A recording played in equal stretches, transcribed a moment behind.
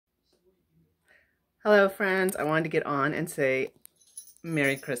Hello friends, I wanted to get on and say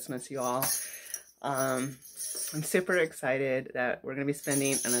Merry Christmas, you all. I'm super excited that we're going to be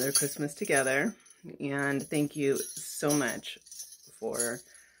spending another Christmas together, and thank you so much for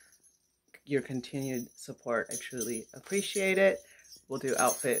your continued support. I truly appreciate it. We'll do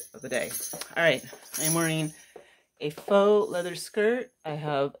outfit of the day. Alright, I'm wearing a faux leather skirt. I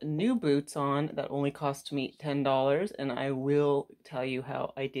have new boots on that only cost me $10, and I will tell you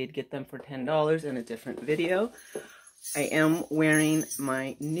how I did get them for $10 in a different video. I am wearing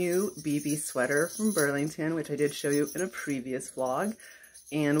my new BB sweater from Burlington, which I did show you in a previous vlog.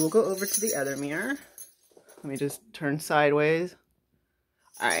 And we'll go over to the other mirror. Let me just turn sideways.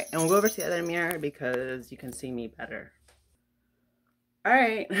 Alright, and we'll go over to the other mirror because you can see me better.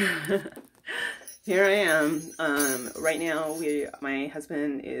 Alright. Here I am. Right now, my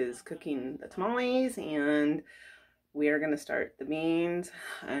husband is cooking the tamales, and we are going to start the beans,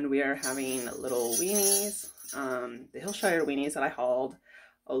 and we are having little weenies, the Hillshire weenies that I hauled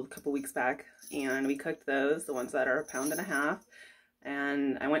a couple weeks back, and we cooked those, the ones that are 1.5 pounds,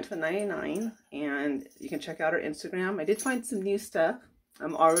 and I went to the 99, and you can check out our Instagram. I did find some new stuff.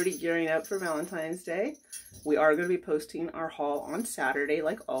 I'm already gearing up for Valentine's Day. We are going to be posting our haul on Saturday,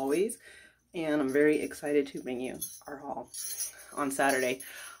 like always. And I'm very excited to bring you our haul on Saturday.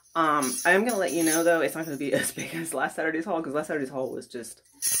 I'm going to let you know, though, it's not going to be as big as last Saturday's haul, because last Saturday's haul was just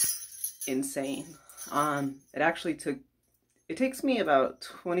insane. It takes me about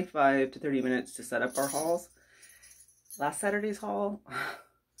 25 to 30 minutes to set up our hauls. Last Saturday's haul,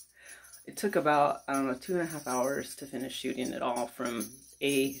 it took about, I don't know, 2.5 hours to finish shooting it all from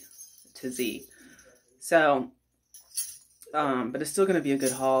A to Z. So, but it's still going to be a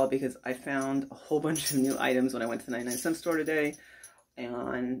good haul because I found a whole bunch of new items when I went to the 99-cent store today.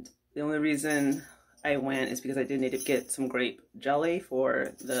 And the only reason I went is because I did need to get some grape jelly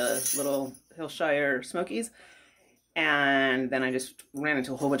for the little Hillshire Smokies. And then I just ran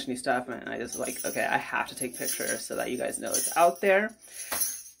into a whole bunch of new stuff, and I just like, okay, I have to take pictures so that you guys know it's out there.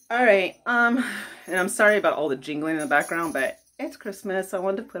 All right, and I'm sorry about all the jingling in the background, but it's Christmas, so I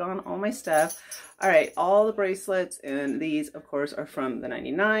wanted to put on all my stuff. All right, all the bracelets, and these, of course, are from the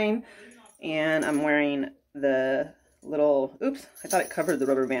 99. And I'm wearing the little, oops, I thought it covered the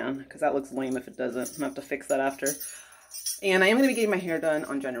rubber band, because that looks lame if it doesn't. I'm going to have to fix that after. And I am going to be getting my hair done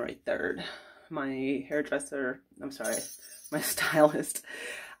on January 3rd. My hairdresser, I'm sorry, my stylist,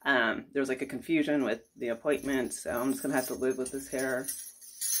 there was like a confusion with the appointment, so I'm just going to have to live with this hair.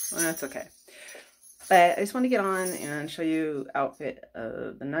 Well, that's okay. But I just want to get on and show you outfit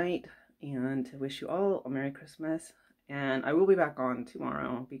of the night and to wish you all a Merry Christmas. And I will be back on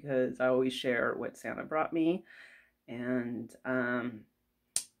tomorrow because I always share what Santa brought me. And I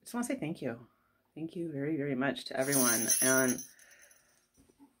just want to say thank you. Thank you very, very much to everyone. And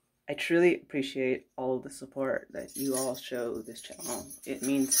I truly appreciate all of the support that you all show this channel. It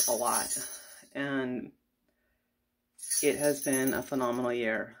means a lot. And it has been a phenomenal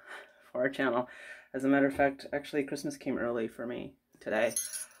year for our channel. As a matter of fact, actually Christmas came early for me today.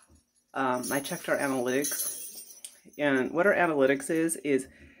 I checked our analytics, and what our analytics is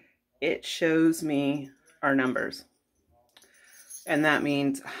it shows me our numbers. And that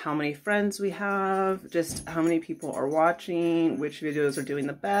means how many friends we have, just how many people are watching, which videos are doing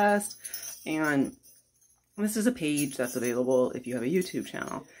the best. And this is a page that's available if you have a YouTube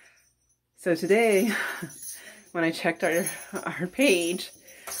channel. So today, when I checked our page,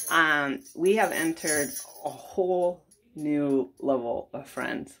 we have entered a whole new level of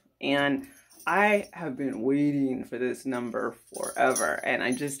friends, and I have been waiting for this number forever. And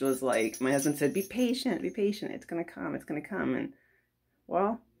I just was like, my husband said, be patient, it's gonna come, and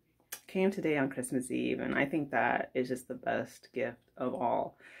well, it came today on Christmas Eve, and I think that is just the best gift of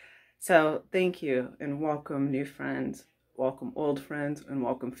all. So thank you, and welcome new friends, welcome old friends, and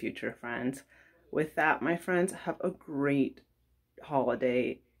welcome future friends. With that, my friends, have a great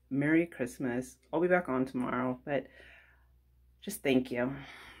holiday. Merry Christmas. I'll be back on tomorrow, but just thank you.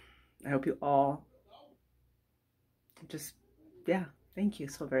 I hope you all just, yeah, thank you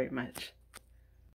so very much.